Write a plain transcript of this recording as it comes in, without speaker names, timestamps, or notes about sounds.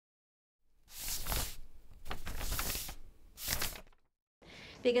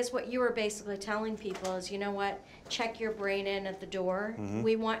Because what you were basically telling people is, you know what, check your brain in at the door.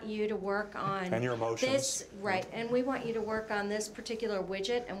 We want you to work on and your emotions. This, right, and we want you to work on this particular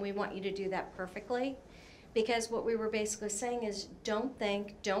widget, and we want you to do that perfectly. Because what we were basically saying is, don't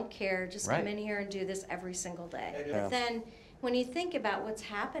think, don't care, just come in here and do this every single day. Yeah. But then, when you think about what's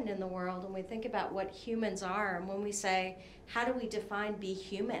happened in the world, and we think about what humans are, and when we say, how do we define be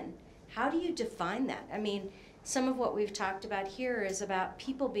human? How do you define that? I mean, some of what we've talked about here is about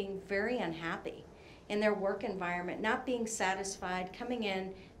people being very unhappy in their work environment, not being satisfied, coming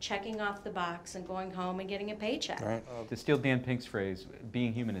in, checking off the box, and going home and getting a paycheck. Right. To steal Dan Pink's phrase,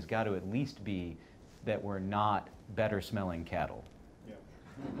 being human has got to at least be that we're not better smelling cattle.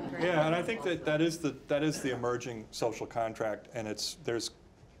 Yeah, and I think that is the emerging social contract, and there's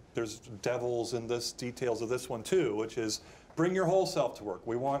devils in this details of this one too, which is bring your whole self to work.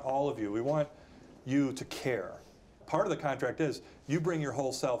 We want all of you. We want you to care. Part of the contract is you bring your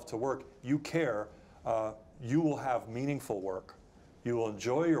whole self to work. You care. You will have meaningful work. You will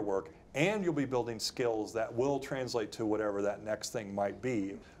enjoy your work, and you'll be building skills that will translate to whatever that next thing might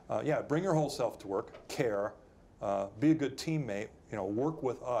be. Yeah, bring your whole self to work. Care. Be a good teammate. You know, work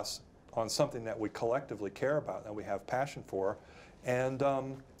with us on something that we collectively care about, that we have passion for, and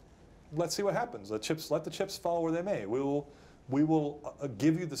let's see what happens. Let the chips fall where they may. We will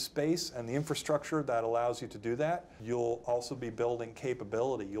give you the space and the infrastructure that allows you to do that. You'll also be building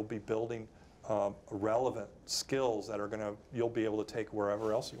capability. You'll be building relevant skills that you'll be able to take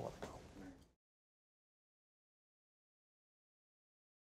wherever else you want.